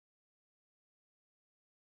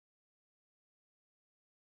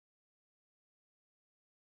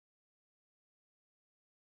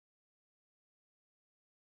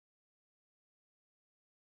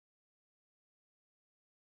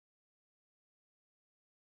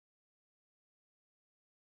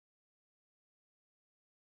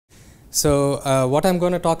So what I'm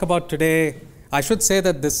going to talk about today, I should say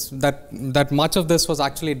that that much of this was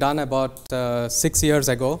actually done about 6 years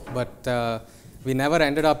ago, but we never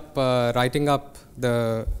ended up writing up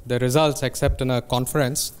the results except in a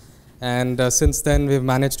conference. And since then, we've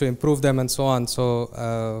managed to improve them and so on.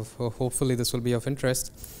 So hopefully, this will be of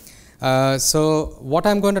interest. So what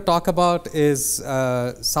I'm going to talk about is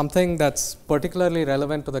something that's particularly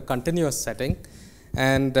relevant to the continuous setting.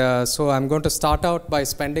 And so I'm going to start out by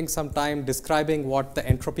spending some time describing what the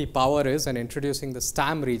entropy power is and introducing the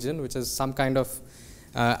Stam region, which is some kind of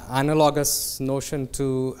analogous notion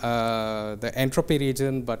to the entropy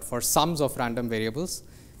region, but for sums of random variables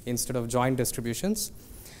instead of joint distributions.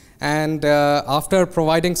 And after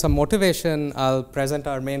providing some motivation, I'll present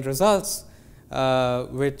our main results,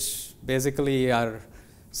 which basically are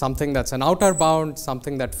something that's an outer bound,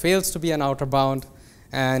 something that fails to be an outer bound,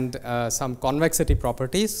 and some convexity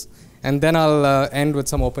properties. And then I'll end with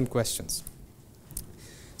some open questions.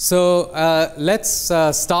 So let's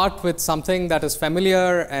start with something that is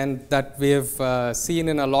familiar and that we have seen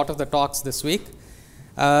in a lot of the talks this week.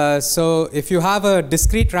 So if you have a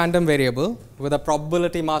discrete random variable with a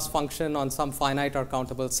probability mass function on some finite or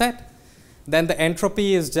countable set, then the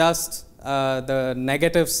entropy is just the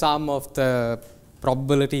negative sum of the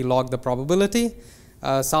probability log the probability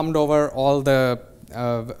summed over all the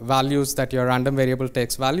values that your random variable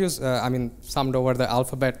takes values, summed over the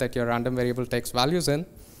alphabet that your random variable takes values in.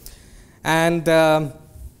 And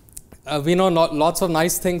we know lots of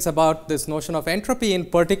nice things about this notion of entropy. In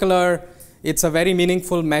particular, it's a very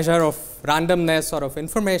meaningful measure of randomness or of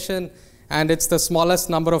information, and it's the smallest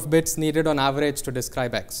number of bits needed on average to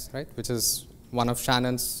describe X, right? Which is one of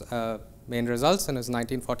Shannon's main results in his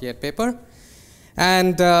 1948 paper.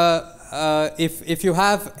 And if you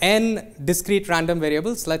have n discrete random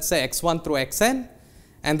variables, let's say x1 through xn,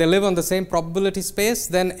 and they live on the same probability space,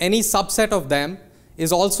 then any subset of them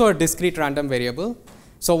is also a discrete random variable.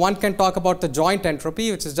 So one can talk about the joint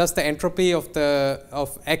entropy, which is just the entropy of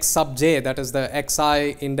x sub j, that is the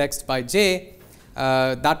xi indexed by j.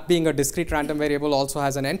 That being a discrete random variable also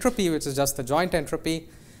has an entropy, which is just the joint entropy.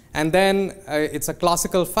 And then it's a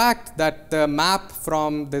classical fact that the map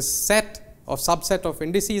from this set of subset of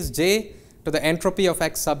indices j to the entropy of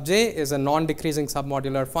x sub j is a non-decreasing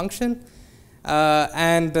submodular function.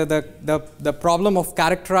 And the problem of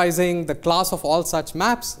characterizing the class of all such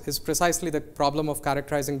maps is precisely the problem of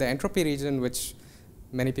characterizing the entropy region, which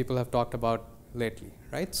many people have talked about lately,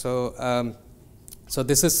 right? So, so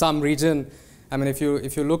this is some region. I mean, if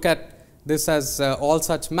you look at this as all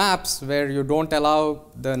such maps where you don't allow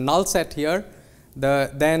the null set here,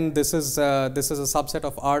 then this is a subset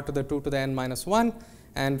of R to the 2 to the n minus 1,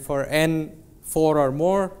 and for n 4 or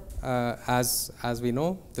more, as we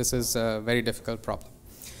know, this is a very difficult problem.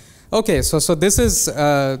 Okay, so this is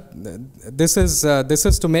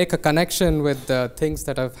to make a connection with the things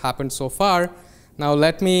that have happened so far. Now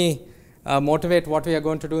let me motivate what we are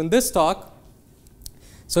going to do in this talk.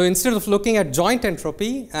 So instead of looking at joint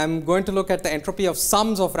entropy, I'm going to look at the entropy of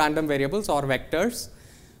sums of random variables or vectors,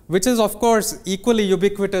 which is of course equally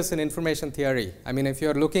ubiquitous in information theory. I mean, if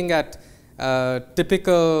you're looking at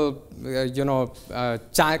typical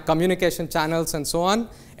communication channels and so on,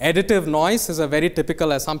 additive noise is a very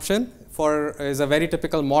typical assumption is a very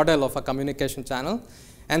typical model of a communication channel.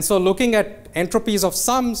 And so looking at entropies of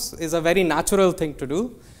sums is a very natural thing to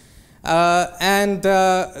do.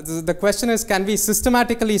 The question is, can we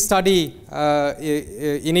systematically study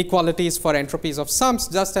inequalities for entropies of sums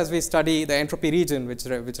just as we study the entropy region, which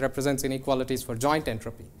represents inequalities for joint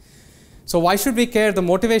entropy? So why should we care? The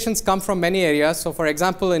motivations come from many areas. So for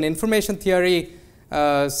example, in information theory,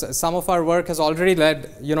 some of our work has already led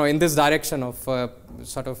in this direction of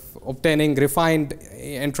sort of obtaining refined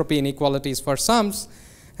entropy inequalities for sums,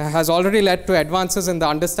 has already led to advances in the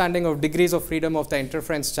understanding of degrees of freedom of the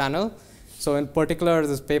interference channel. So in particular,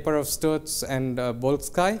 this paper of Stutz and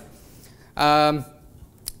Boltzkai.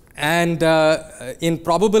 In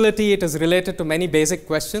probability, it is related to many basic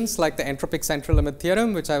questions like the entropic central limit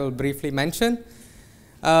theorem, which I will briefly mention.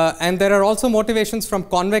 And there are also motivations from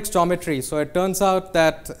convex geometry. So it turns out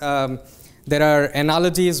that there are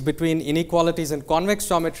analogies between inequalities in convex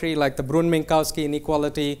geometry, like the Brun-Minkowski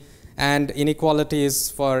inequality, and inequalities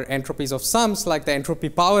for entropies of sums, like the entropy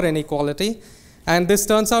power inequality. And this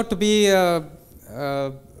turns out to be a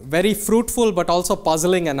very fruitful but also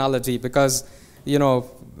puzzling analogy, because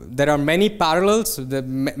there are many parallels.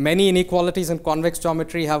 Many inequalities in convex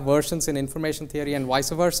geometry have versions in information theory and vice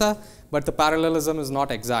versa, but the parallelism is not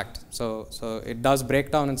exact. So it does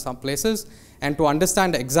break down in some places. And to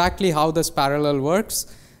understand exactly how this parallel works,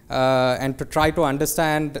 and to try to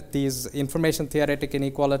understand these information theoretic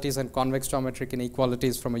inequalities and convex geometric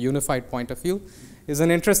inequalities from a unified point of view is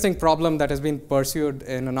an interesting problem that has been pursued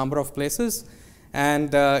in a number of places.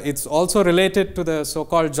 And it's also related to the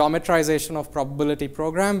so-called geometrization of probability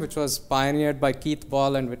program, which was pioneered by Keith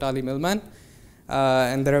Ball and Vitaly Milman.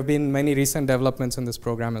 And there have been many recent developments in this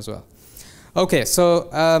program as well. Okay, so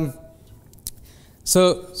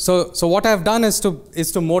what I've done is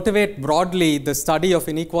to motivate broadly the study of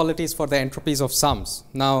inequalities for the entropies of sums.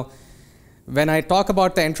 Now, when I talk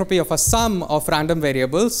about the entropy of a sum of random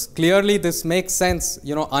variables, clearly this makes sense.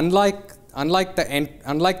 You know, unlike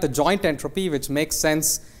the joint entropy, which makes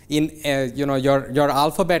sense in your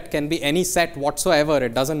alphabet can be any set whatsoever.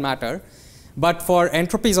 It doesn't matter. But for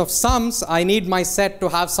entropies of sums, I need my set to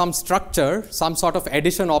have some structure, some sort of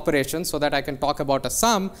addition operation, so that I can talk about a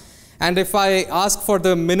sum. And if I ask for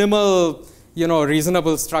the minimal,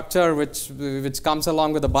 reasonable structure which comes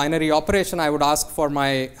along with a binary operation, I would ask for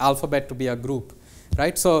my alphabet to be a group,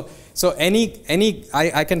 right? So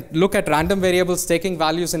I can look at random variables taking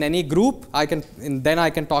values in any group. Then I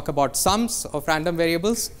can talk about sums of random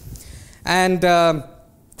variables,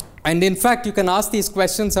 and in fact, you can ask these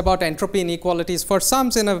questions about entropy inequalities for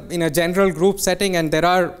sums in a general group setting, and there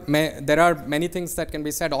are many things that can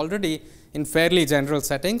be said already in fairly general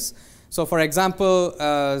settings. So, for example,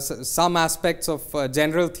 some aspects of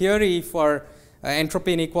general theory for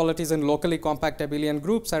entropy inequalities in locally compact abelian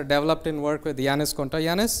groups are developed in work with Yanis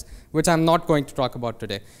Kontogiannis, which I'm not going to talk about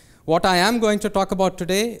today. What I am going to talk about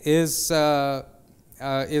today is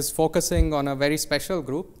focusing on a very special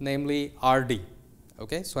group, namely RD.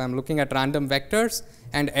 Okay, so I'm looking at random vectors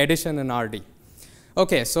and addition in RD.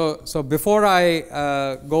 Okay, so before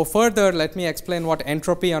I go further, let me explain what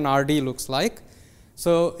entropy on RD looks like.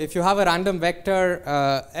 So if you have a random vector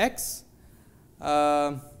x,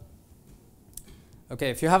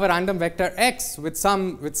 if you have a random vector x with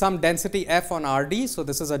some density f on RD, so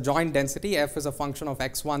this is a joint density, f is a function of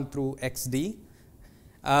x1 through xd,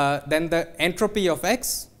 then the entropy of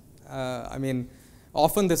x,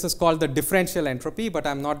 often this is called the differential entropy, but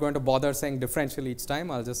I'm not going to bother saying differential each time.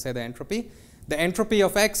 I'll just say the entropy. The entropy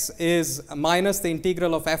of x is minus the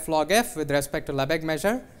integral of f log f with respect to Lebesgue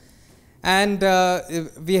measure. And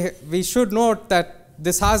we should note that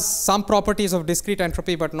this has some properties of discrete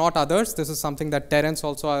entropy, but not others. This is something that Terence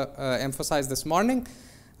also emphasized this morning.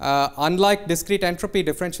 Unlike discrete entropy,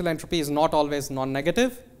 differential entropy is not always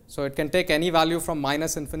non-negative. So it can take any value from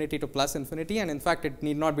minus infinity to plus infinity, and in fact, it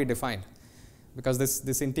need not be defined, because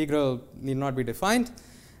this integral need not be defined.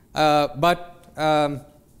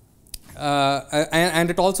 And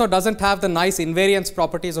it also doesn't have the nice invariance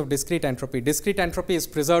properties of discrete entropy. Discrete entropy is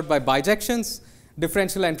preserved by bijections.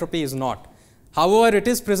 Differential entropy is not. However, it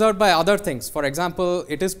is preserved by other things. For example,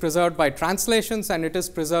 it is preserved by translations, and it is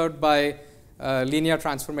preserved by linear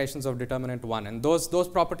transformations of determinant 1. And those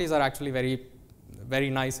properties are actually very, very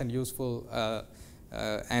nice and useful,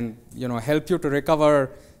 and help you to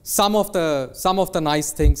recover some of the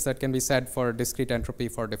nice things that can be said for discrete entropy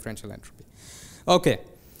for differential entropy. Okay,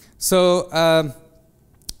 so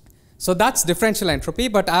that's differential entropy.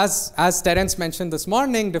 But as Terence mentioned this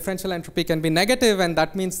morning, differential entropy can be negative, and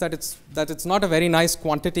that means that it's not a very nice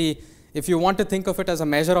quantity. If you want to think of it as a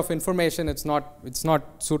measure of information, it's not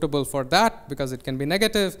suitable for that, because it can be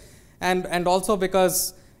negative, and also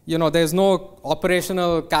because there's no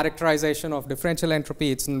operational characterization of differential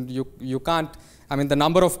entropy. You can't. The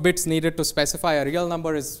number of bits needed to specify a real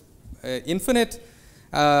number is infinite,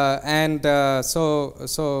 so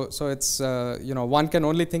it's one can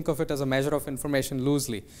only think of it as a measure of information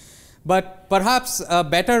loosely. But perhaps a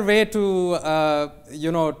better way to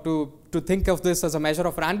think of this as a measure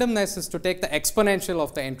of randomness is to take the exponential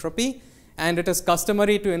of the entropy, and it is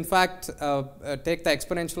customary to in fact take the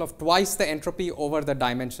exponential of twice the entropy over the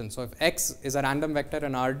dimension. So if x is a random vector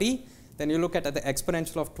in RD, then you look at the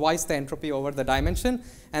exponential of twice the entropy over the dimension,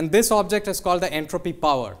 and this object is called the entropy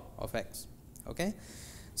power of x. Okay,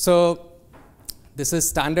 so this is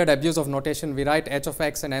standard abuse of notation. We write h of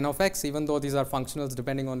x and n of x, even though these are functionals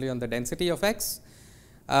depending only on the density of x.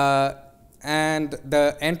 And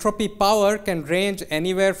the entropy power can range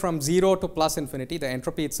anywhere from 0 to plus infinity. The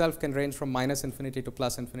entropy itself can range from minus infinity to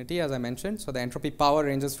plus infinity, as I mentioned. So the entropy power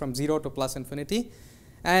ranges from 0 to plus infinity,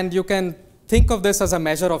 and you can think of this as a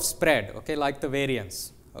measure of spread, okay, like the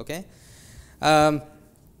variance. Okay,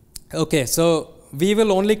 so we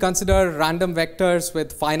will only consider random vectors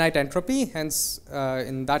with finite entropy. Hence,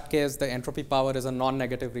 in that case, the entropy power is a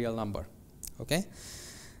non-negative real number. Okay,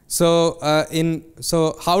 so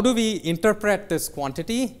how do we interpret this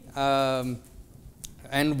quantity, and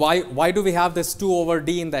why do we have this 2 over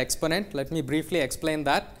d in the exponent? Let me briefly explain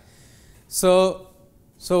that. So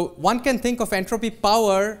one can think of entropy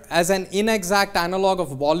power as an inexact analog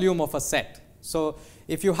of volume of a set. So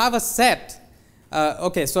if you have a set,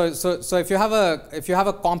 okay, so if you have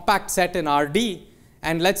a compact set in RD,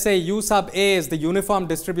 and let's say U sub A is the uniform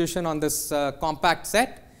distribution on this compact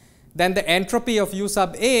set, then the entropy of U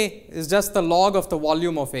sub A is just the log of the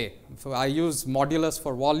volume of A. So I use modulus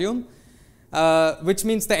for volume, which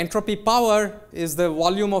means the entropy power is the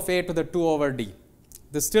volume of A to the 2 over D.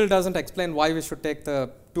 This still doesn't explain why we should take the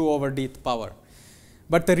 2 over dth power.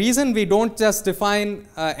 But the reason we don't just define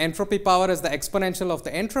entropy power as the exponential of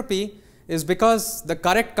the entropy is because the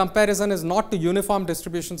correct comparison is not to uniform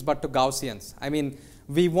distributions but to Gaussians. I mean,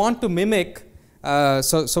 we want to mimic,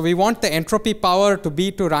 so we want the entropy power to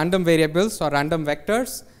be to random variables or random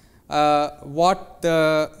vectors what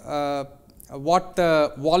the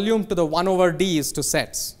volume to the 1 over d is to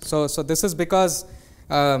sets. So this is because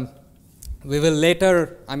we will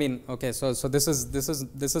later, I mean, okay, so this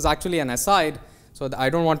is actually an aside, so I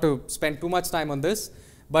don't want to spend too much time on this,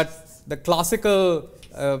 but the classical,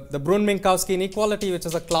 the Brun-Minkowski inequality, which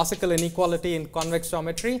is a classical inequality in convex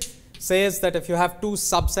geometry, says that if you have two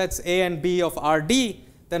subsets A and B of RD,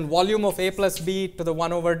 then volume of A plus B to the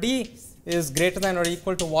 1 over D is greater than or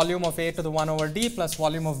equal to volume of A to the 1 over D plus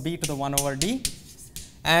volume of B to the 1 over D.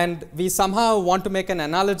 And we somehow want to make an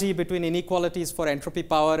analogy between inequalities for entropy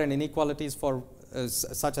power and inequalities for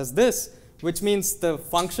such as this, which means the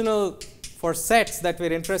functional for sets that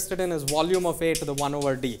we're interested in is volume of A to the 1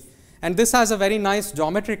 over D. And this has a very nice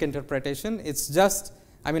geometric interpretation. It's just,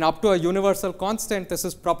 I mean, up to a universal constant, this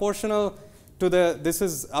is proportional to the, this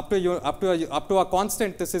is up to a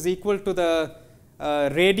constant, this is equal to the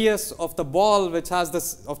radius of the ball which has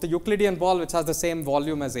this, of the Euclidean ball which has the same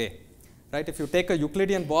volume as A. Right? If you take a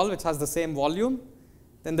Euclidean ball which has the same volume,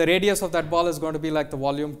 then the radius of that ball is going to be like the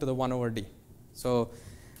volume to the 1 over D. So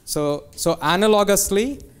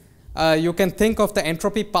analogously, you can think of the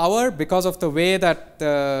entropy power because of the way that,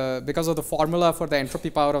 because of the formula for the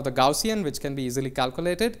entropy power of the Gaussian, which can be easily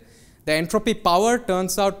calculated. The entropy power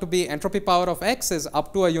turns out to be, entropy power of X is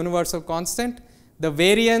up to a universal constant, the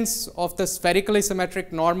variance of the spherically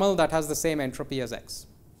symmetric normal that has the same entropy as X.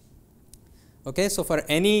 Okay, so for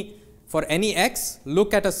any X,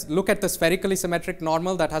 look at the spherically symmetric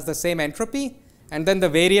normal that has the same entropy, and then the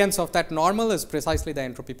variance of that normal is precisely the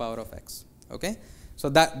entropy power of X. Okay, so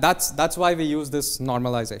that's why we use this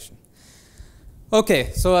normalization.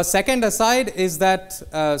 Okay, so a second aside is that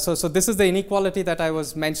so this is the inequality that I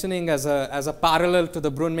was mentioning as a parallel to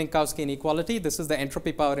the Brun-Minkowski inequality. This is the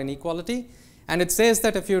entropy power inequality, and it says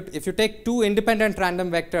that if you take two independent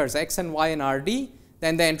random vectors X and Y in RD,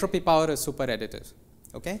 then the entropy power is superadditive.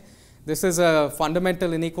 Okay. This is a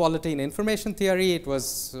fundamental inequality in information theory. It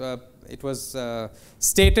was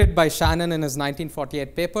stated by Shannon in his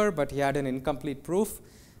 1948 paper, but he had an incomplete proof.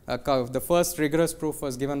 The first rigorous proof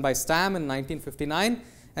was given by Stam in 1959,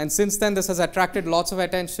 and since then this has attracted lots of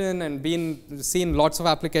attention and been seen lots of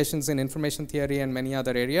applications in information theory and many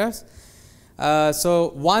other areas.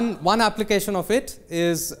 So one application of it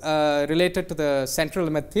is related to the central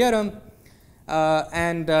limit theorem,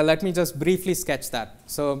 and let me just briefly sketch that.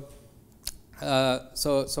 So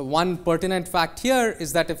one pertinent fact here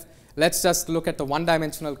is that if, let's just look at the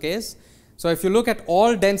one-dimensional case. So if you look at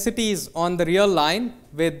all densities on the real line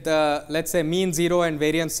with let's say mean 0 and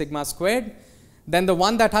variance sigma squared, then the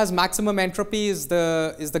one that has maximum entropy is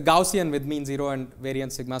the Gaussian with mean 0 and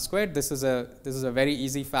variance sigma squared. This is a very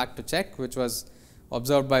easy fact to check, which was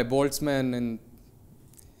observed by Boltzmann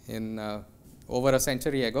in over a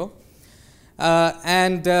century ago.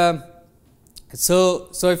 So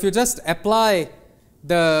if you just apply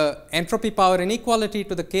the entropy power inequality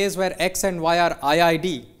to the case where X and Y are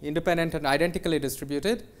IID, independent and identically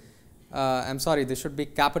distributed, I'm sorry, this should be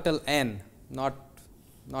capital N, not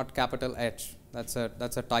capital H. That's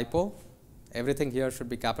a typo. Everything here should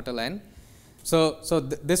be capital N. So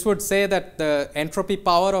this would say that the entropy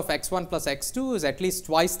power of X1 plus X2 is at least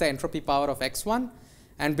twice the entropy power of X1,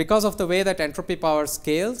 and because of the way that entropy power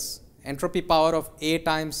scales, entropy power of A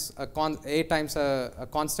times a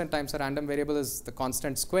constant times a random variable is the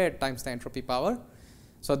constant squared times the entropy power.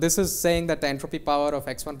 So this is saying that the entropy power of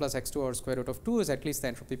X1 plus X2 over square root of 2 is at least the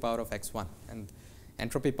entropy power of X1, and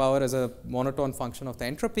entropy power is a monotone function of the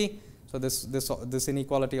entropy. So this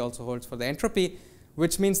inequality also holds for the entropy,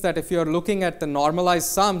 which means that if you are looking at the normalized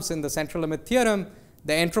sums in the central limit theorem,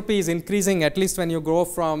 the entropy is increasing at least when you go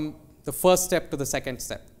from the first step to the second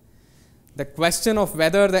step. The question of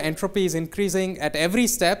whether the entropy is increasing at every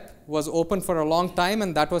step was open for a long time,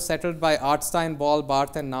 and that was settled by Artstein, Ball,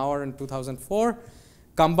 Barth, and Nauer in 2004,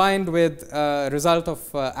 combined with a result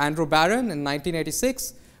of Andrew Barron in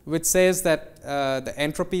 1986, which says that the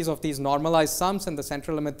entropies of these normalized sums in the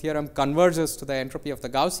central limit theorem converges to the entropy of the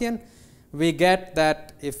Gaussian, we get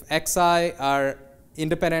that if xi are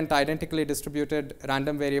independent, identically distributed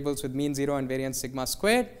random variables with mean 0 and variance sigma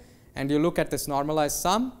squared, and you look at this normalized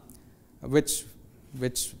sum, which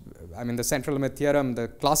I mean the central limit theorem, the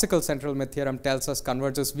classical central limit theorem tells us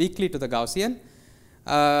converges weakly to the Gaussian.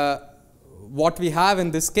 What we have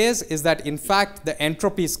in this case is that in fact the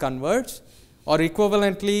entropies converge, or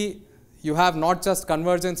equivalently you have not just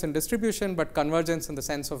convergence in distribution but convergence in the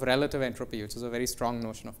sense of relative entropy, which is a very strong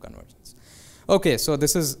notion of convergence. Okay, so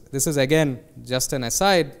this is again just an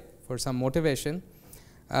aside for some motivation,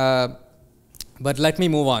 but let me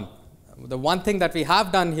move on. The one thing that we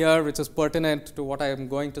have done here, which is pertinent to what I am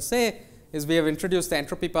going to say, is we have introduced the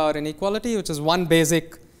entropy power inequality, which is one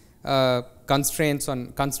basic constraint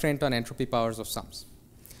on entropy powers of sums.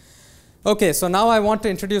 Okay, so now I want to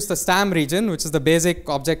introduce the Stam region, which is the basic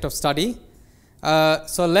object of study.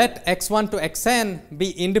 So let x1 to xn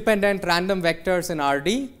be independent random vectors in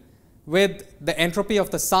Rd with the entropy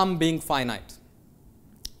of the sum being finite.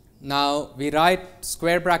 Now we write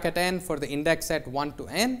square bracket n for the index set 1 to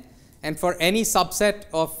n, and for any subset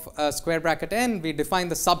of square bracket n, we define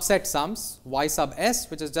the subset sums y sub s,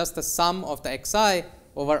 which is just the sum of the xi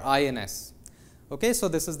over I in s. Okay, so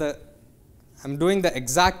this is the, I'm doing the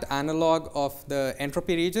exact analog of the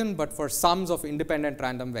entropy region, but for sums of independent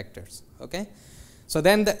random vectors. Okay, so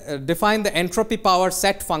then define the entropy power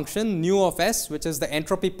set function nu of s, which is the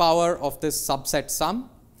entropy power of this subset sum,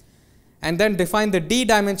 and then define the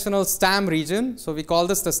d-dimensional Stam region. So we call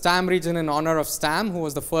this the Stam region in honor of Stam, who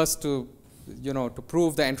was the first to, to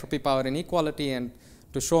prove the entropy power inequality and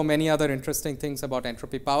to show many other interesting things about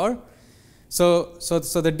entropy power. So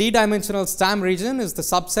the d-dimensional Stam region is the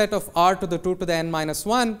subset of R to the 2 to the n minus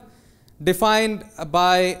 1, defined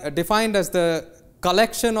as the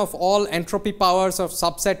collection of all entropy powers of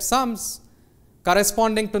subset sums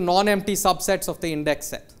corresponding to non-empty subsets of the index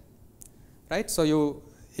set. Right? So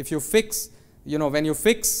if you fix, when you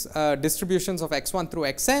fix distributions of x1 through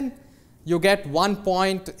xn, you get one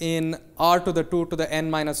point in R to the 2 to the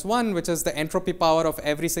n minus 1, which is the entropy power of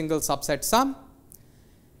every single subset sum.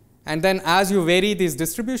 And then as you vary these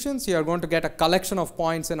distributions, you are going to get a collection of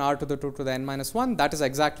points in R to the 2 to the n minus 1. That is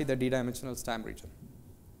exactly the d-dimensional Stam region.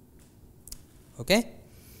 Okay?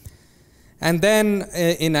 And then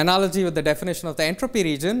in analogy with the definition of the entropy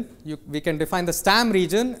region, we can define the Stam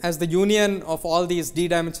region as the union of all these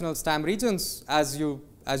d-dimensional Stam regions as you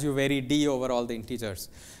vary d over all the integers.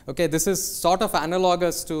 Okay, this is sort of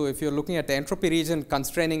analogous to if you're looking at the entropy region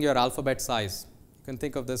constraining your alphabet size. You can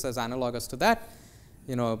think of this as analogous to that.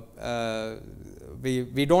 We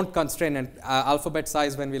don't constrain alphabet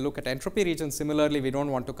size when we look at entropy region. Similarly, we don't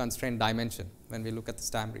want to constrain dimension when we look at the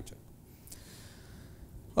Stam region.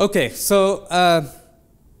 Okay, so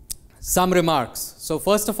some remarks. So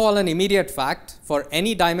first of all, an immediate fact: for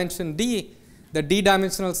any dimension d, the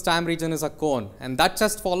d-dimensional Stam region is a cone, and that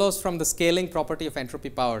just follows from the scaling property of entropy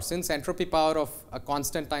power. Since entropy power of a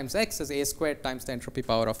constant times x is a squared times the entropy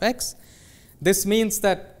power of x, this means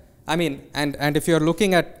that, I mean, and if you're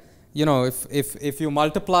looking at, if you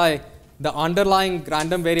multiply the underlying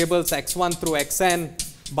random variables x1 through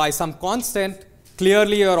xn by some constant,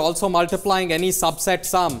 clearly you're also multiplying any subset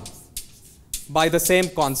sum by the same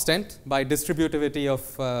constant, by distributivity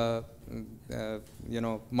of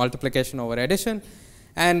multiplication over addition,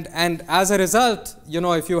 and as a result,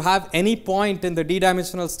 if you have any point in the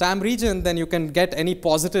d-dimensional Stam region, then you can get any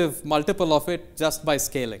positive multiple of it just by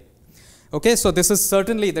scaling. Okay, so this is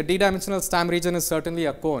certainly, the d-dimensional Stam region is certainly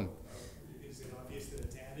a cone. Is it obvious that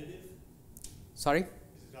it's additive? Sorry? Is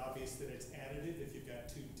it obvious that it's additive? If you've got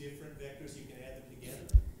two different vectors, you can add them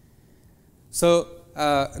together? So,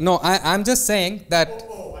 no, I'm just saying that.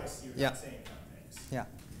 Oh, I see. You're not saying that. Thanks. Yeah.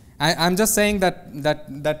 I'm just saying that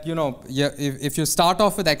if you start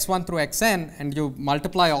off with x1 through xn and you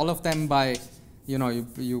multiply all of them by,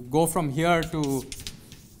 you go from here to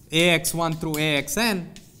ax1 through axn,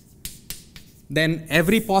 then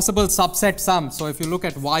every possible subset sum, so if you look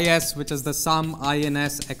at ys, which is the sum I in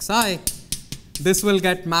s xi, this will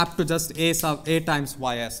get mapped to just a times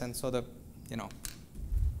ys, and so the,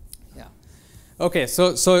 yeah. Okay,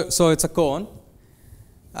 so it's a cone.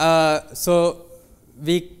 So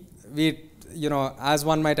we as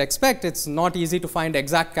one might expect, it's not easy to find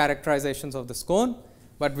exact characterizations of this cone,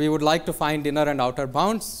 but we would like to find inner and outer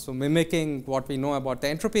bounds, so mimicking what we know about the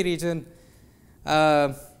entropy region.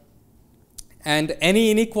 And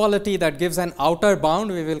any inequality that gives an outer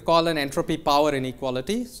bound, we will call an entropy power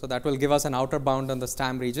inequality. So that will give us an outer bound on the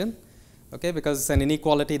Stam region, okay, because it's an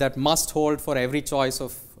inequality that must hold for every choice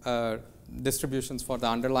of distributions for the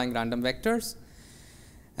underlying random vectors.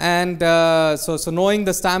 And so knowing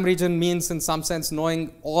the Stam region means, in some sense,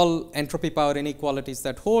 knowing all entropy power inequalities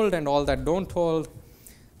that hold and all that don't hold.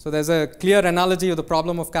 So there's a clear analogy of the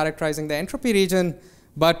problem of characterizing the entropy region,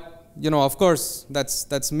 but of course,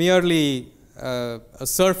 that's merely a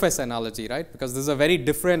surface analogy, right? Because this is a very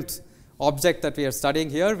different object that we are studying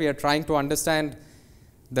here. We are trying to understand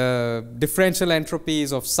the differential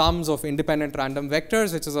entropies of sums of independent random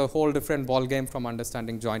vectors, which is a whole different ballgame from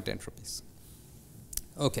understanding joint entropies.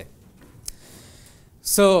 Okay.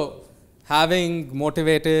 So having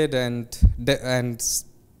motivated and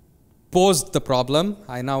posed the problem,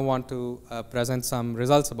 I now want to present some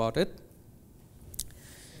results about it.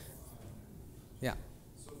 Yeah.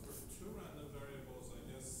 So for two random variables,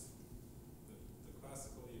 I guess the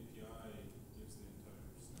classical API gives the entire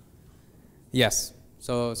Stam. Yes.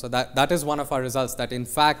 So that is one of our results, that in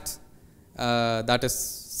fact that is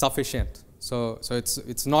sufficient. So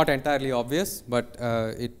it's not entirely obvious, but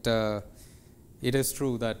it is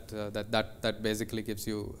true that basically gives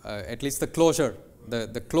you at least the closure.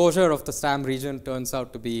 The closure of the Stam region turns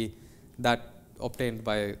out to be that obtained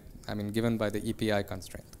by, given by the EPI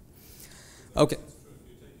constraint. Okay. If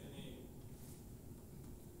you take any,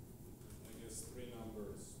 I guess, three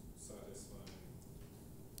numbers satisfying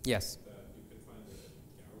Yes. that, you can find it in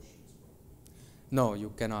Gaussians probably. No,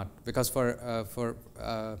 you cannot, because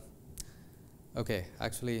okay,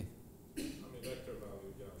 actually. Vector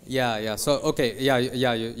value Gaussian. Yeah. So okay,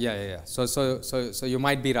 yeah. So you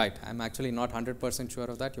might be right. I'm actually not 100% sure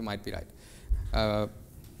of that. You might be right.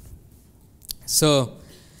 So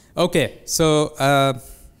okay, so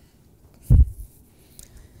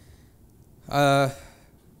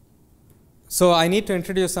so I need to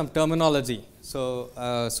introduce some terminology. So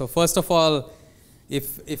first of all,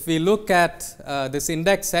 if we look at this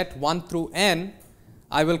index set 1 through n,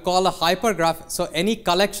 I will call a hypergraph. So any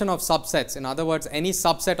collection of subsets, in other words, any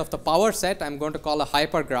subset of the power set, I'm going to call a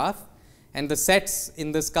hypergraph, and the sets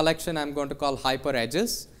in this collection I'm going to call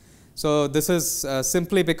hyperedges. So this is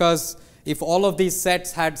simply because if all of these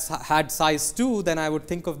sets had size 2, then I would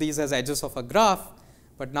think of these as edges of a graph.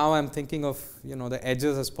 But now I'm thinking of the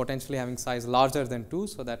edges as potentially having size larger than 2,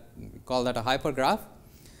 so that we call that a hypergraph.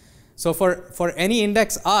 So for any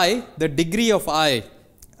index I, the degree of I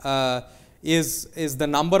is the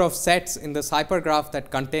number of sets in this hypergraph that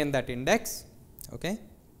contain that index. Okay.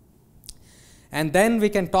 And then we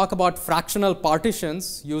can talk about fractional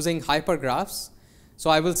partitions using hypergraphs. So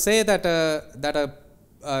I will say that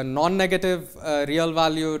a non-negative real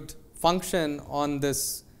valued function on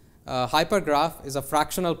this hypergraph is a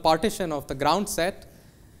fractional partition of the ground set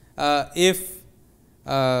if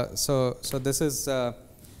so this is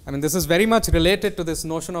this is very much related to this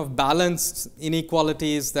notion of balanced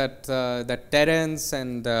inequalities that Terence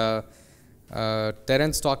and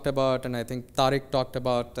Terence talked about, and I think Tariq talked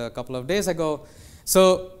about a couple of days ago.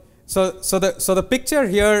 So the picture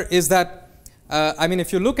here is that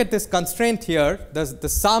if you look at this constraint here, the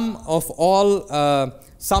sum over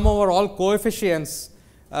all coefficients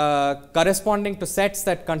corresponding to sets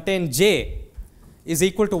that contain j is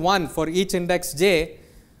equal to 1 for each index j.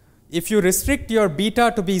 If you restrict your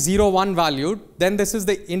beta to be 0, 1 valued, then this is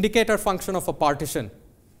the indicator function of a partition.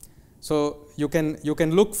 So you can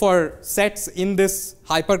look for sets in this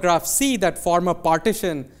hypergraph C that form a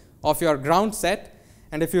partition of your ground set,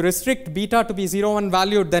 and if you restrict beta to be 0, 1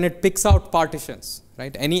 valued, then it picks out partitions,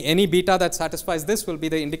 right? Any beta that satisfies this will be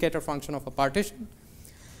the indicator function of a partition.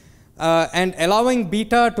 And allowing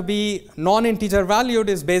beta to be non-integer valued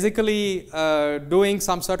is basically doing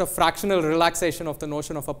some sort of fractional relaxation of the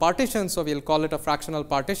notion of a partition. So we'll call it a fractional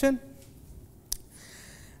partition.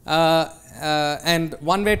 And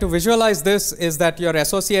one way to visualize this is that you're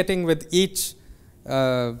associating with each,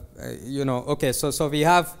 okay, so we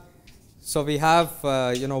have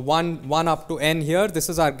 1 up to n here. This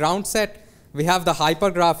is our ground set. We have the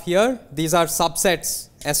hypergraph here. These are subsets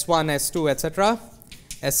S1, S2, etc.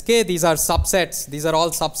 Sk, these are subsets. These are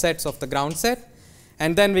all subsets of the ground set.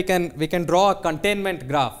 And then we can draw a containment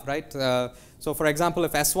graph, right? So for example,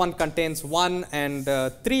 if S1 contains 1 and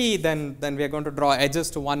 3, then we are going to draw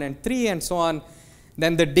edges to 1 and 3 and so on.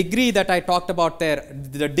 Then the degree that I talked about there,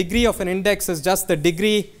 the degree of an index is just the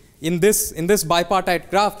degree in this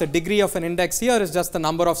bipartite graph. The degree of an index here is just the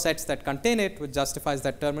number of sets that contain it, which justifies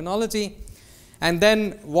that terminology. And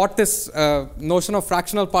then what this notion of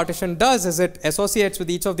fractional partition does is it associates with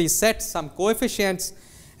each of these sets some coefficients.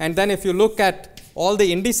 And then if you look at all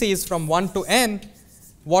the indices from 1 to n,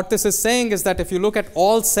 what this is saying is that if you look at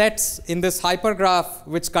all sets in this hypergraph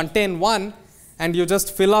which contain 1, and you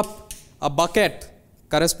just fill up a bucket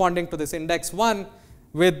corresponding to this index 1,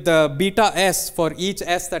 with the beta s for each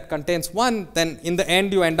s that contains 1, then in the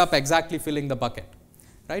end you end up exactly filling the bucket,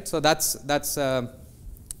 right? So that's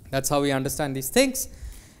how we understand these things.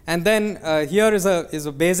 And then here is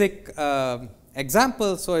a basic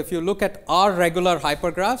example. So if you look at R regular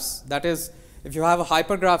hypergraphs, that is, if you have a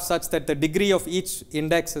hypergraph such that the degree of each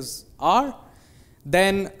index is R,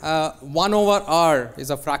 then 1 over R is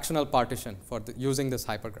a fractional partition for using this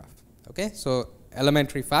hypergraph. Okay, so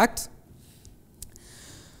elementary fact.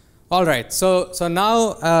 All right, so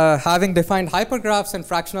now having defined hypergraphs and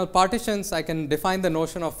fractional partitions, I can define the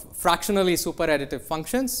notion of fractionally superadditive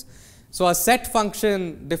functions. So a set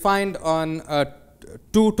function defined on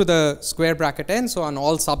 2 to the square bracket n, so on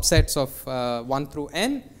all subsets of 1 through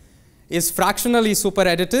n, is fractionally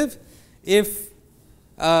superadditive if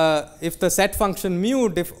the set function mu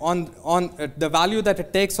on the value that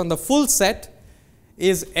it takes on the full set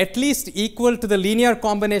is at least equal to the linear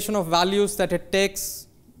combination of values that it takes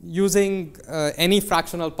using any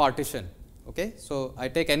fractional partition. Okay, so I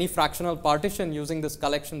take any fractional partition using this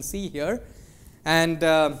collection C here, and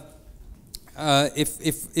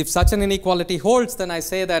if such an inequality holds, then I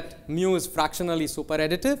say that mu is fractionally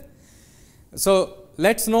superadditive. So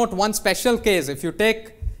let's note one special case. If you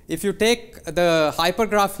take the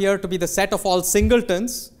hypergraph here to be the set of all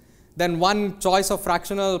singletons, then one choice of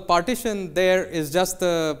fractional partition there is just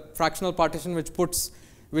the fractional partition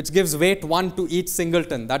which gives weight 1 to each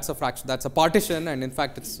singleton. That's a partition, and in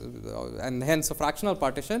fact it's and hence a fractional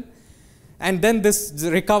partition. And then this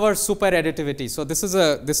recovers superadditivity. So this is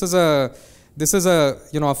a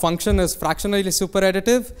a function is fractionally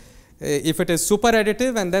superadditive if it is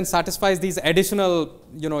superadditive and then satisfies these additional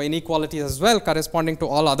inequalities as well, corresponding to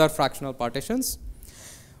all other fractional partitions.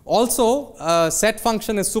 Also, set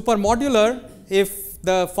function is supermodular if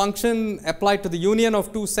the function applied to the union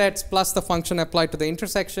of two sets plus the function applied to the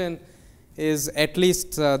intersection is at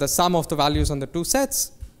least the sum of the values on the two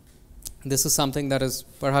sets. This is something that is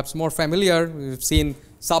perhaps more familiar. We've seen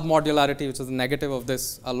submodularity, which is the negative of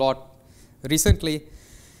this, a lot recently.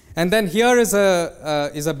 And then here is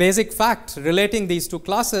a basic fact relating these two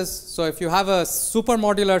classes. So if you have a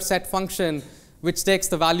supermodular set function which takes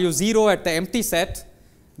the value 0 at the empty set,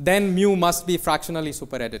 then mu must be fractionally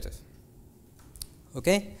superadditive.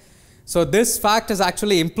 Okay? So this fact is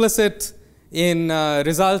actually implicit in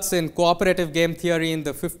results in cooperative game theory in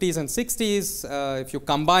the 50s and 60s. If you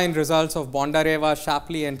combine results of Bondareva,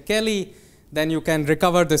 Shapley, and Kelly, then you can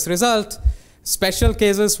recover this result. Special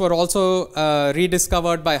cases were also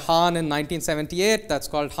rediscovered by Hahn in 1978. That's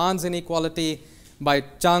called Hahn's inequality. By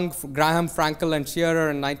Chung, Graham, Frankel, and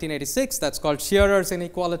Shearer in 1986. That's called Shearer's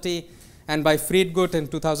inequality. And by Friedgut in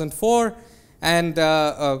 2004. And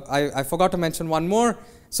I forgot to mention one more.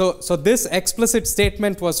 So this explicit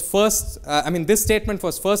statement was first, this statement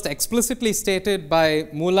was first explicitly stated by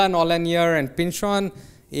Moulin, Olanier, and Pinchon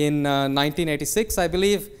in 1986, I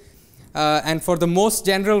believe. And for the most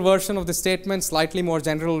general version of the statement, slightly more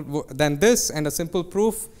general than this, and a simple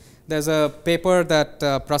proof, there's a paper that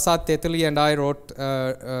Prasad Tetali and I wrote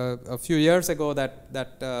a few years ago that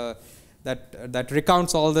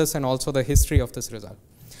recounts all this and also the history of this result.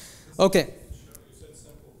 Okay. You said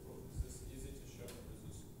simple proof. Is this easy to show or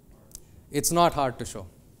is this hard to show? It's not hard to show.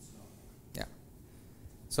 It's not. Yeah.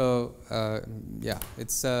 So yeah,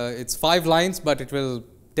 it's 5 lines, but it will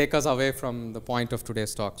take us away from the point of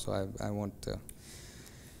today's talk, so I won't.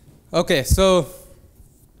 Okay, so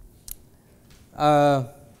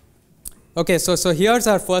so here's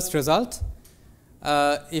our first result.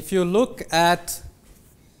 If you look at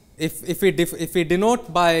if we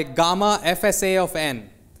denote by gamma FSA of n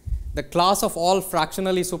the class of all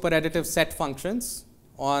fractionally superadditive set functions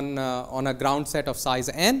on a ground set of size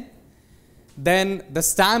n, then the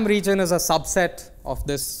Stam region is a subset of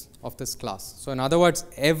this class. So in other words,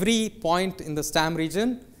 every point in the Stam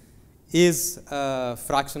region is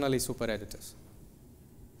fractionally superadditive.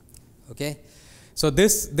 Okay, so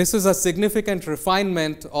this is a significant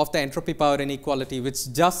refinement of the entropy power inequality,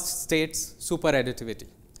 which just states superadditivity,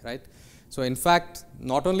 right? So in fact,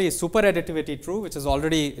 not only is superadditivity true, which is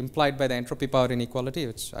already implied by the entropy power inequality,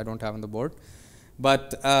 which I don't have on the board,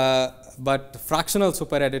 but fractional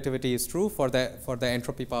superadditivity is true for the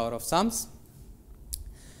entropy power of sums.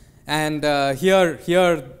 And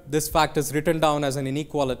here this fact is written down as an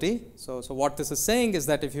inequality. So what this is saying is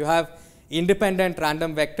that if you have independent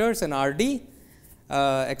random vectors in Rd,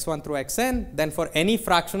 x1 through xn, then for any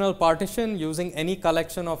fractional partition using any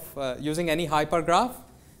collection of using any hypergraph,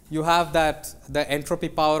 you have that the entropy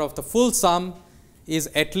power of the full sum is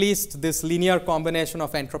at least this linear combination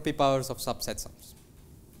of entropy powers of subset sums.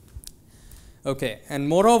 Okay, and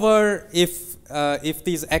moreover, if if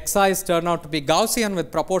these xi's turn out to be Gaussian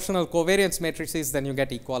with proportional covariance matrices, then you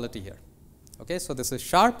get equality here. Okay, so this is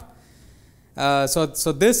sharp. So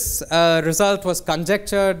this result was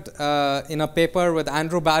conjectured in a paper with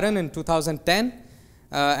Andrew Barron in 2010,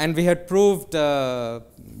 and we had proved,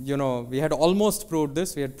 we had almost proved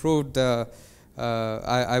this. We had proved.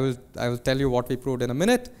 I will tell you what we proved in a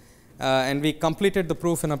minute, and we completed the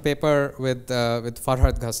proof in a paper with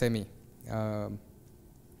Farhad Ghasemi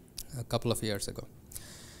a couple of years ago.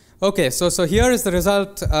 Okay, so here is the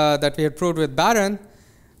result that we had proved with Barron,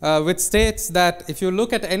 which states that if you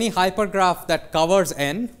look at any hypergraph that covers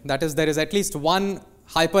n, that is, there is at least one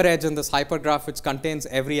hyperedge in this hypergraph which contains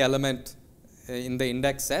every element in the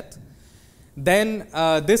index set, then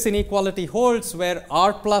this inequality holds where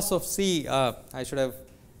r plus of c, I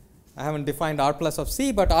haven't defined r plus of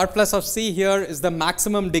c, but r plus of c here is the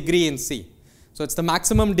maximum degree in C. So it's the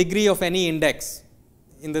maximum degree of any index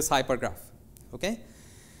in this hypergraph. Okay?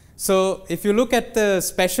 So if you look at the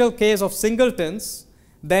special case of singletons,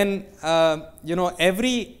 then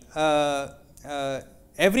every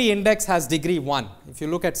index has degree 1. If you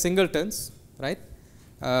look at singletons, right?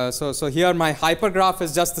 So here my hypergraph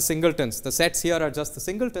is just the singletons. The sets here are just the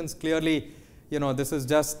singletons. Clearly, this is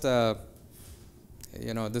just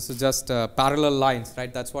parallel lines,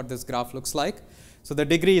 right? That's what this graph looks like. So the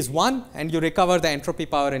degree is 1, and you recover the entropy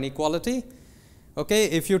power inequality. Okay,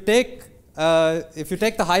 if you take the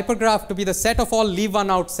hypergraph to be the set of all leave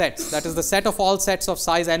one out sets, that is the set of all sets of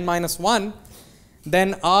size n minus 1,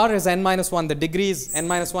 then r is n minus 1. The degree is n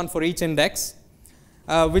minus 1 for each index,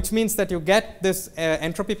 which means that you get this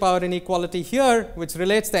entropy power inequality here, which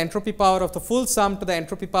relates the entropy power of the full sum to the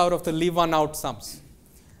entropy power of the leave one out sums,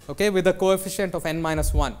 okay, with a coefficient of n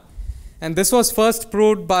minus 1. And this was first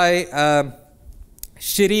proved by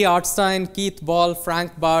Shiri Artstein, Keith Ball,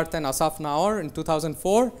 Frank Barth, and Asaf Naor in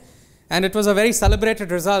 2004. And it was a very celebrated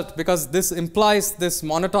result because this implies this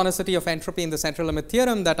monotonicity of entropy in the central limit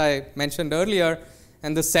theorem that I mentioned earlier,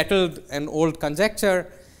 and this settled an old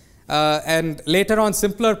conjecture. And later on,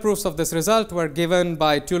 simpler proofs of this result were given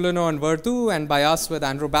by Tullino and Verdu and by us with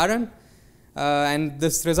Andrew Barron. And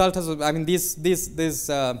this result has,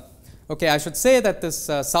 okay, I should say that this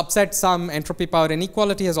subset sum entropy power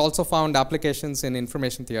inequality has also found applications in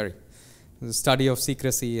information theory, the study of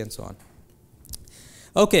secrecy and so on.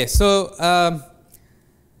 Okay, so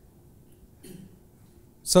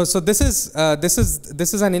this is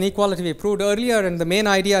an inequality we proved earlier, and the main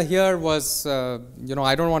idea here was, I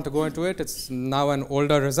don't want to go into it. It's now an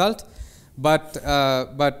older result, but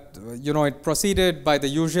it proceeded by the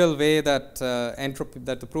usual way that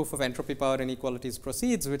the proof of entropy power inequalities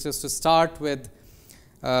proceeds, which is to start with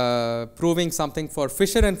proving something for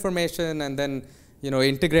Fisher information, and then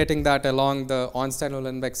integrating that along the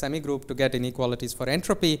Ornstein-Uhlenbeck semigroup to get inequalities for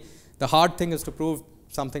entropy. The hard thing is to prove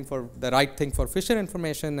something for the right thing for Fisher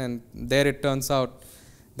information, and there it turns out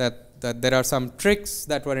that there are some tricks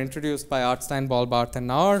that were introduced by Artstein, Ball, Barth, and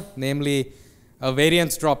Naur, namely a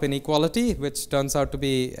variance drop inequality, which turns out to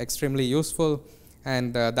be extremely useful,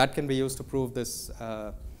 and that can be used to prove this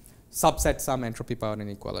subset sum entropy power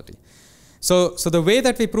inequality. So the way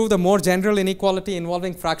that we prove the more general inequality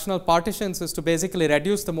involving fractional partitions is to basically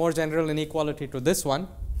reduce the more general inequality to this one.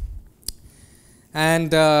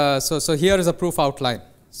 And so here is a proof outline.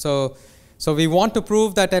 So we want to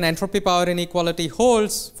prove that an entropy power inequality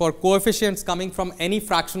holds for coefficients coming from any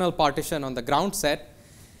fractional partition on the ground set.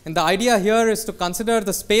 And the idea here is to consider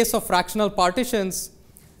the space of fractional partitions.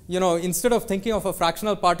 Instead of thinking of a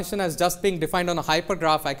fractional partition as just being defined on a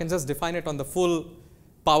hypergraph, I can just define it on the full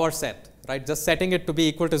power set. Right, just setting it to be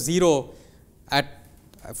equal to 0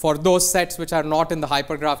 for those sets which are not in the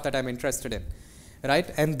hypergraph that I'm interested in, right?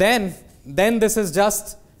 And then this is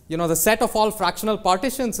just, the set of all fractional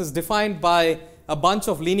partitions is defined by a bunch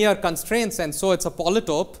of linear constraints, and so it's a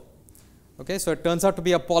polytope. Okay, so it turns out to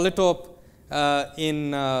be a polytope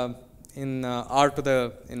in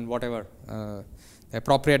whatever the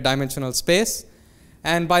appropriate dimensional space,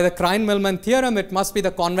 and by the Krein-Milman theorem, it must be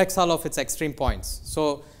the convex hull of its extreme points.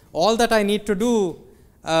 So all that I need to do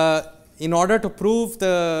in order to prove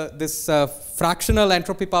this fractional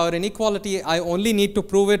entropy power inequality, I only need to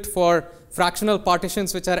prove it for fractional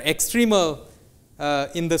partitions which are extremal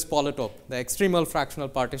in this polytope, the extremal fractional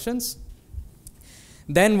partitions.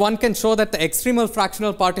 Then one can show that the extremal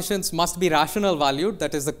fractional partitions must be rational valued,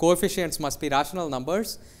 that is, the coefficients must be rational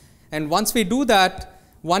numbers. And once we do that,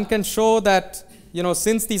 one can show that,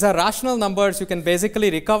 since these are rational numbers, you can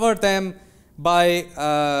basically recover them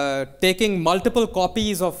by taking multiple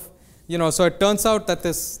copies of, so it turns out that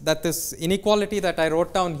this inequality that I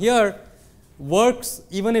wrote down here works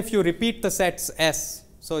even if you repeat the sets S.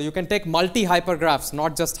 So you can take multi-hypergraphs,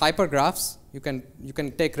 not just hypergraphs. You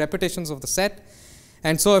can take repetitions of the set.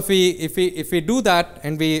 And so if we do that,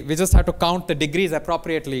 and we just have to count the degrees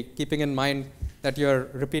appropriately, keeping in mind that you're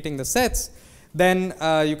repeating the sets, then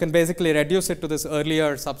you can basically reduce it to this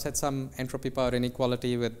earlier subset sum entropy power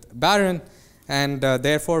inequality with Barron, and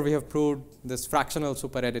therefore we have proved this fractional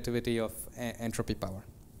superadditivity of entropy power.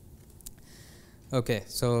 Okay,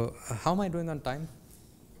 so how am I doing on time?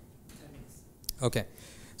 Okay,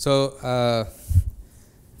 so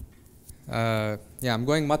yeah, I'm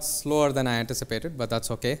going much slower than I anticipated, but that's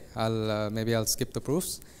okay. Maybe I'll skip the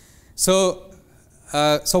proofs. So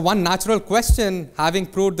one natural question, having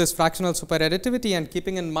proved this fractional superadditivity and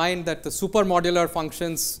keeping in mind that the supermodular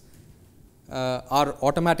functions are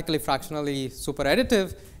automatically fractionally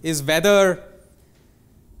superadditive, is whether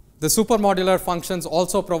the supermodular functions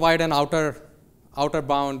also provide an outer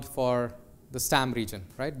bound for the Stam region,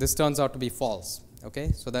 right? This turns out to be false.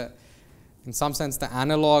 Okay, so that in some sense the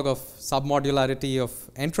analog of submodularity of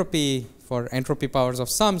entropy for entropy powers of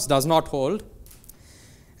sums does not hold.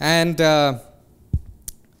 And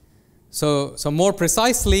so more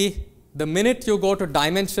precisely, the minute you go to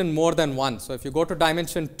dimension more than 1, so if you go to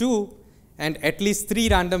dimension 2 and at least 3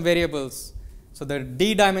 random variables, so the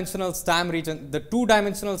d-dimensional Stam region, the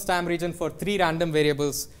 2-dimensional Stam region for 3 random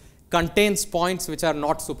variables contains points which are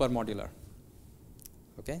not supermodular,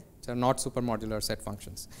 okay, which are not supermodular set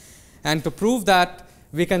functions. And to prove that,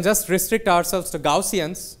 we can just restrict ourselves to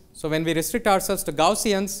Gaussians. So when we restrict ourselves to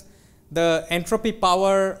Gaussians, the entropy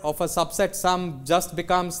power of a subset sum just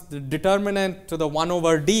becomes the determinant to the 1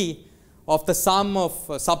 over d of the sum of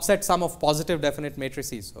subset sum of positive definite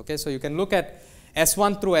matrices. Okay, so you can look at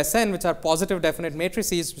S1 through Sn, which are positive definite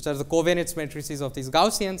matrices, which are the covariance matrices of these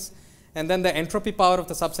Gaussians, and then the entropy power of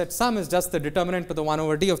the subset sum is just the determinant to the 1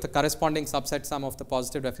 over d of the corresponding subset sum of the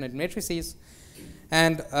positive definite matrices.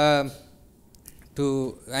 And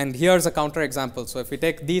here's a counterexample. So if we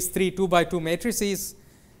take these 3 2x2 matrices,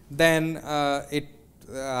 then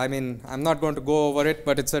I mean, I'm not going to go over it,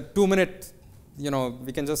 but it's a 2-minute,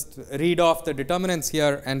 we can just read off the determinants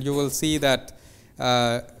here, and you will see that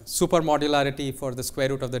supermodularity for the square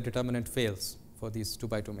root of the determinant fails for these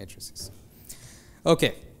 2x2 matrices.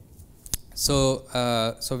 Okay. So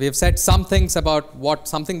we have said some things about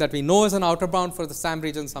something that we know is an outer bound for the Stam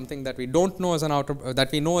region, something that we don't know is that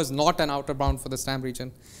we know is not an outer bound for the Stam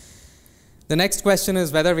region. The next question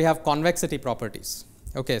is whether we have convexity properties.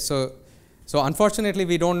 Okay, so unfortunately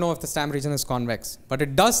we don't know if the Stam region is convex, but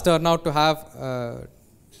it does turn out to have a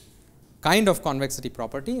kind of convexity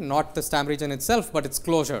property, not the Stam region itself, but its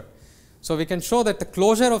closure. So we can show that the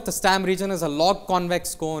closure of the Stam region is a log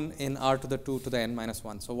convex cone in R to the 2 to the n minus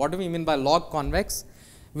 1. So what do we mean by log convex?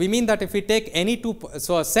 We mean that if we take any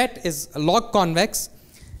so a set is log convex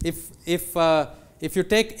if you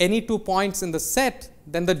take any 2 points in the set,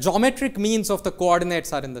 then the geometric means of the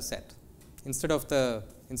coordinates are in the set instead of the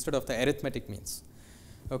arithmetic means.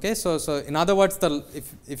 Okay, so in other words,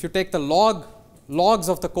 if you take the logs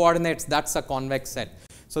of the coordinates, that's a convex set.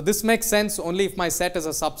 So this makes sense only if my set is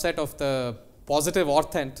a subset of the positive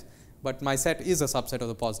orthant, but my set is a subset of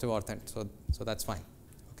the positive orthant, so that's fine.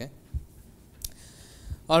 Okay.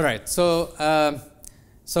 All right. So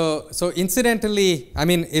incidentally, I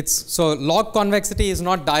mean, log convexity is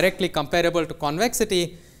not directly comparable to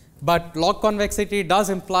convexity, but log convexity does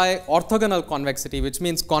imply orthogonal convexity, which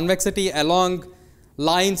means convexity along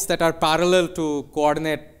lines that are parallel to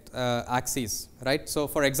coordinate axes, right? So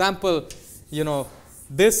for example,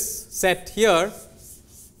 this set here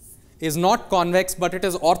is not convex, but it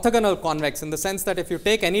is orthogonal convex in the sense that if you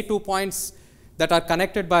take any 2 points that are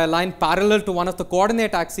connected by a line parallel to one of the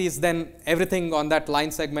coordinate axes, then everything on that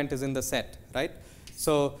line segment is in the set, right?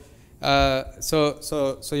 So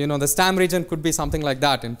the Stam region could be something like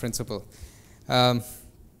that in principle.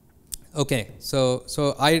 Okay, so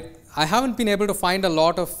I haven't been able to find a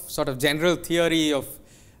lot of sort of general theory of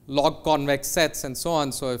log convex sets and so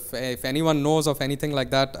on. So if anyone knows of anything like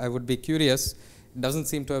that, I would be curious. It doesn't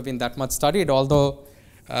seem to have been that much studied, although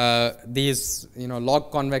these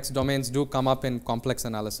log convex domains do come up in complex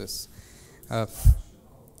analysis.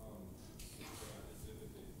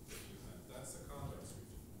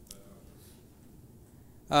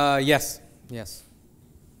 Yes. Is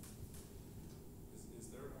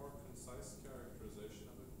there a more concise characterization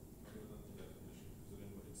of it other than the definition?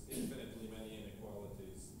 It's infinitely many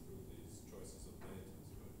inequalities through these choices of data.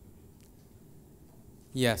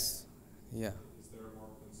 Yes. Yeah. Is there a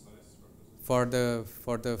more concise representation?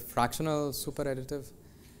 For the fractional superadditive.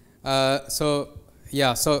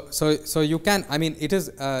 So you can. I mean, it is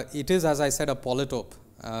as I said, a polytope,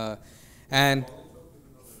 and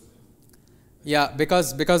Yeah,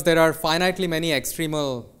 because there are finitely many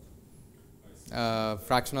extremal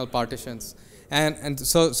fractional partitions, and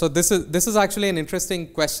so this is actually an interesting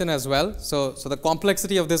question as well. So the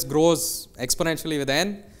complexity of this grows exponentially with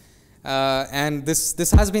n, and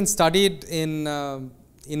this has been studied in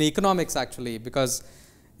economics actually, because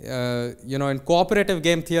in cooperative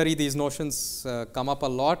game theory these notions come up a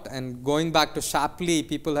lot, and going back to Shapley,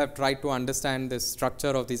 people have tried to understand this structure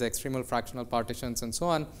of these extremal fractional partitions and so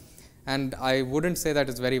on. And I wouldn't say that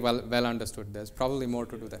it's very well understood. There's probably more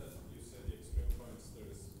to do there. You said the extreme points,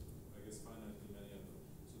 there's, I guess, finitely many of them.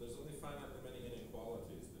 So there's only finitely many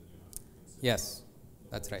inequalities that you have to consider. Yes,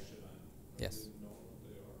 that's right. Yes.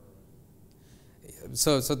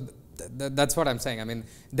 So that's what I'm saying. I mean,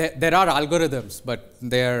 there are algorithms, but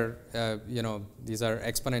they're, these are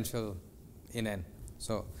exponential in n.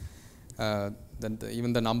 So then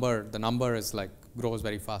even the number is like grows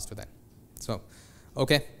very fast with n. So,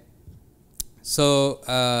 okay. So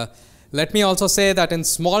let me also say that in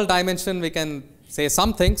small dimension we can say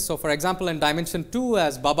some things. So for example, in dimension 2,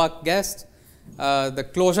 as Babak guessed, the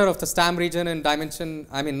closure of the Stam region in dimension,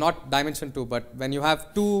 not dimension 2, but when you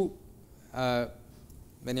have two,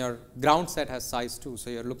 when your ground set has size 2,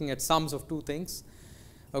 so you're looking at sums of two things.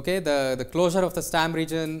 Okay, the closure of the Stam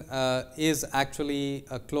region is actually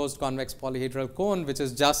a closed convex polyhedral cone, which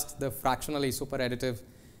is just the fractionally superadditive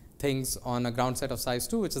things on a ground set of size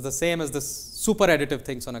 2, which is the same as the superadditive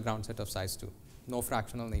things on a ground set of size 2. No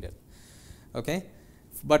fractional needed. Okay,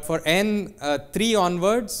 but for n 3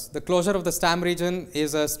 onwards, the closure of the Stam region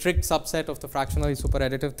is a strict subset of the fractionally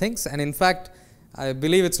superadditive things, and in fact, I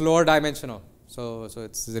believe it's lower dimensional. So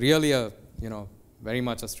it's really a very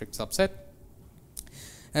much a strict subset.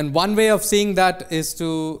 And one way of seeing that is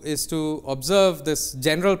to observe this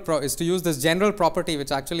general use this general property,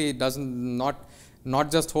 which actually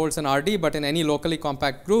not just holds in RD, but in any locally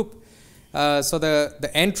compact group. So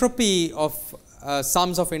the entropy of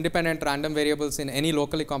sums of independent random variables in any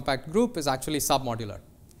locally compact group is actually submodular.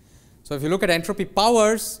 So if you look at entropy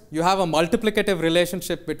powers, you have a multiplicative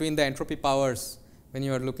relationship between the entropy powers when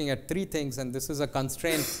you are looking at three things, and this is a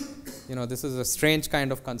constraint. This is a strange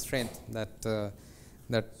kind of constraint that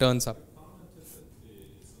turns up.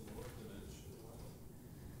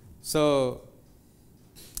 So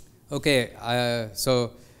okay, I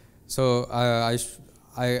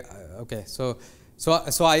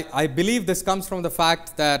believe this comes from the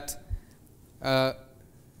fact that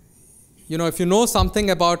if you know something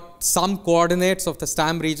about some coordinates of the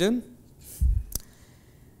Stam region,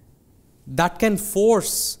 that can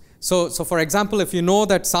force. So for example, if you know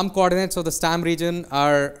that some coordinates of the Stam region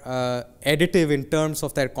are additive in terms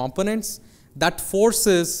of their components, that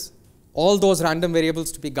forces all those random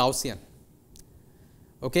variables to be Gaussian.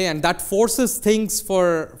 Okay, and that forces things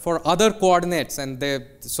for other coordinates, and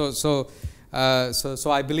so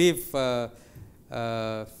I believe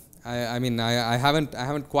I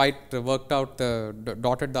haven't quite worked out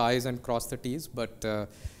dotted the I's and crossed the T's, but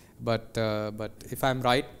if I'm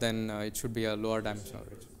right, then it should be a lower dimensional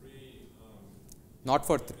region. Not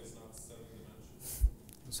for 3.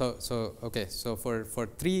 So okay, so for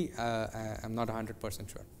 3, I'm not 100%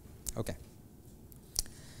 sure. Okay.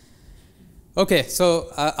 Okay,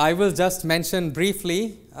 so I will just mention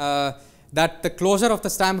briefly that the closure of the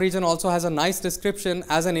Stam region also has a nice description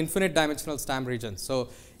as an infinite dimensional Stam region. So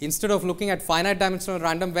instead of looking at finite dimensional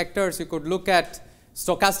random vectors, you could look at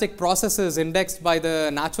stochastic processes indexed by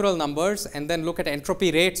the natural numbers, and then look at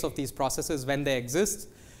entropy rates of these processes when they exist.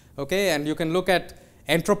 Okay, and you can look at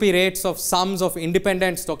entropy rates of sums of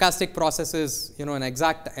independent stochastic processes, an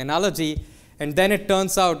exact analogy, and then it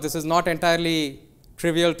turns out, this is not entirely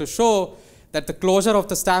trivial to show, that the closure of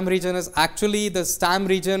the Stam region is actually the Stam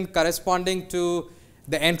region corresponding to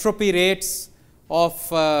the entropy rates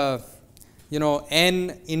of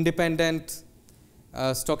n independent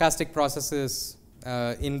stochastic processes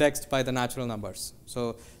indexed by the natural numbers.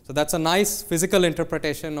 So that's a nice physical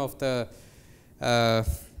interpretation of the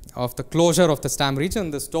closure of the Stam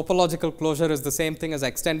region. This topological closure is the same thing as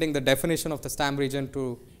extending the definition of the Stam region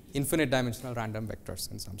to infinite dimensional random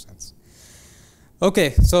vectors in some sense.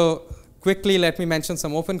 Okay, so quickly let me mention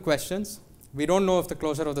some open questions. We don't know if the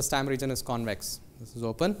closure of the Stam region is convex. This is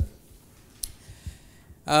open.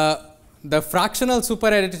 The fractional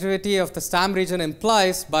superadditivity of the Stam region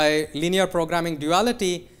implies, by linear programming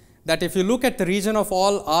duality, that if you look at the region of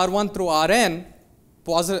all R1 through Rn,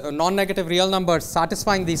 non-negative real numbers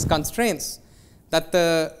satisfying these constraints, that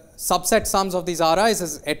the subset sums of these Ri's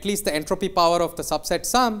is at least the entropy power of the subset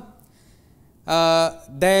sum,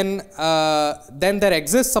 then there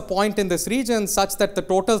exists a point in this region such that the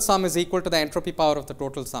total sum is equal to the entropy power of the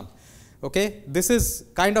total sum. Okay, this is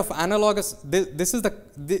kind of analogous.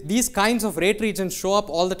 These kinds of rate regions show up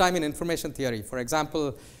all the time in information theory. For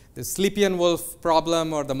example, the Slepian-Wolf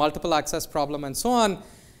problem or the multiple access problem and so on.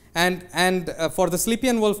 And for the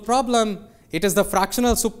Slepian-Wolf problem, it is the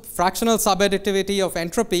fractional subadditivity of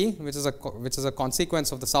entropy, which is a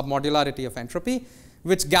consequence of the submodularity of entropy,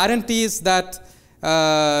 which guarantees that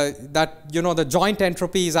the joint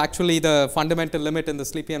entropy is actually the fundamental limit in the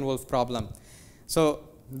Slepian-Wolf problem. So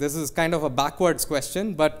this is kind of a backwards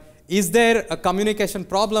question, but is there a communication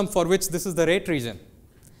problem for which this is the rate region?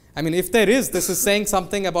 I mean, if there is, this is saying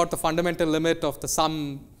something about the fundamental limit of the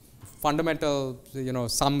fundamental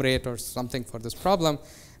sum rate or something for this problem.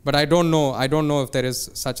 But I don't know if there is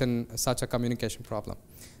such a communication problem.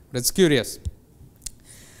 But it's curious.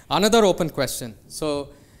 Another open question. So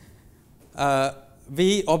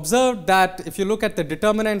we observed that if you look at the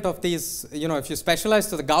determinant of these, if you specialize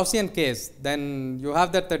to the Gaussian case, then you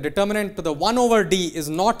have that the determinant to the 1 over d is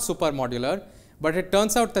not supermodular, but it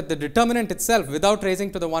turns out that the determinant itself without raising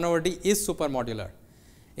to the 1 over d is supermodular.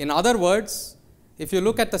 In other words, if you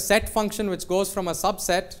look at the set function which goes from a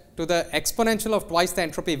subset to the exponential of twice the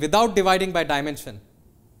entropy without dividing by dimension.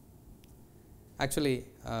 Actually,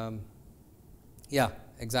 yeah,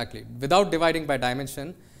 exactly. Without dividing by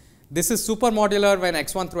dimension, this is supermodular when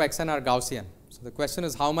x1 through xn are Gaussian. So the question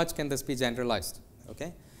is, how much can this be generalized?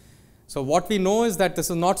 Okay. So what we know is that this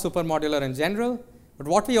is not supermodular in general. But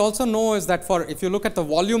what we also know is that if you look at the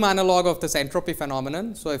volume analog of this entropy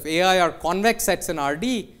phenomenon, so if AI are convex sets in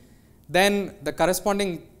RD, then the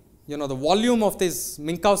corresponding, the volume of this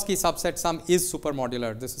Minkowski subset sum is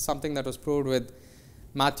supermodular. This is something that was proved with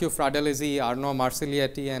Matthew Fradellisi, Arnaud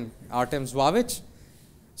Marsiglietti, and Artem Zwavic.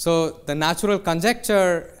 So the natural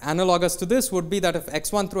conjecture analogous to this would be that if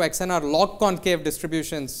x1 through xn are log concave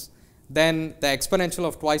distributions, then the exponential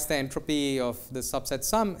of twice the entropy of the subset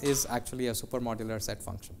sum is actually a supermodular set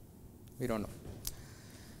function. We don't know.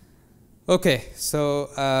 Okay, so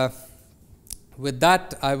with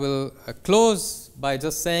that, I will close by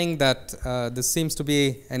just saying that this seems to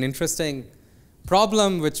be an interesting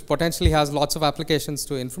problem which potentially has lots of applications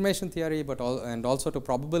to information theory, and also to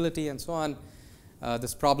probability and so on.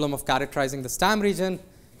 This problem of characterizing the Stam region.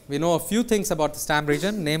 We know a few things about the Stam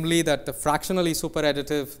region, namely that the fractionally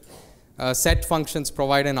superadditive set functions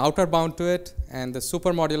provide an outer bound to it, and the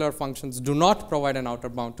supermodular functions do not provide an outer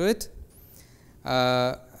bound to it.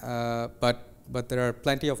 But there are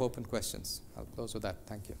plenty of open questions. I'll close with that.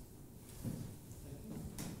 Thank you.